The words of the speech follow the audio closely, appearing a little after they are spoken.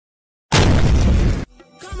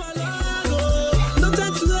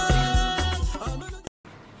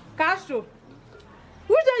show.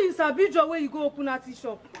 Which day you sabi job where you go open a tea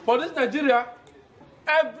shop? For this Nigeria,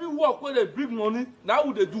 every work where they bring money, now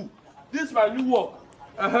what they do. This is my new work.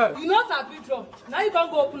 You know sabi job. Now you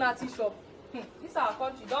can't go open a tea shop. This is our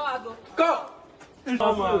country. Don't I go?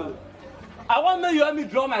 Come. I want make you help me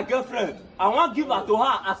draw my girlfriend. I want give her to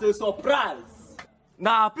her as a surprise.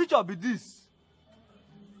 Now, picture be this.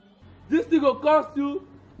 This thing will cost you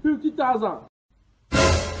 50,000.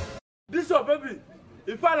 This your baby.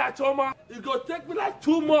 If I like Choma, it go take me like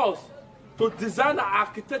 2 months to design the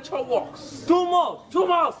architecture works. 2 months. 2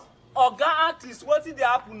 months. Oga artist, what did they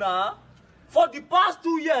happen now? For the past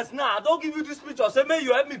 2 years now, I don't give you this picture. Say, may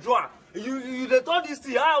you help me draw. You they told this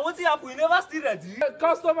thing. What happened? You never still ready.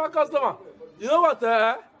 Customer. You know what?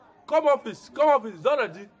 Come office. It's not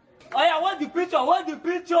ready. Oh yeah, what the picture?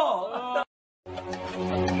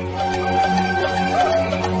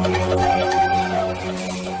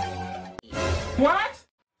 What?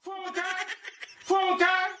 Phone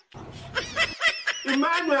card?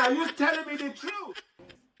 Emmanuel, are you telling me the truth?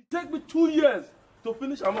 It take me 2 years to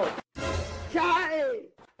finish a month. I'll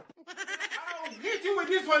hit you with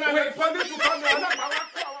this one and the police will come here.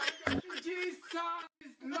 Jesus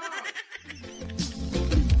is Lord.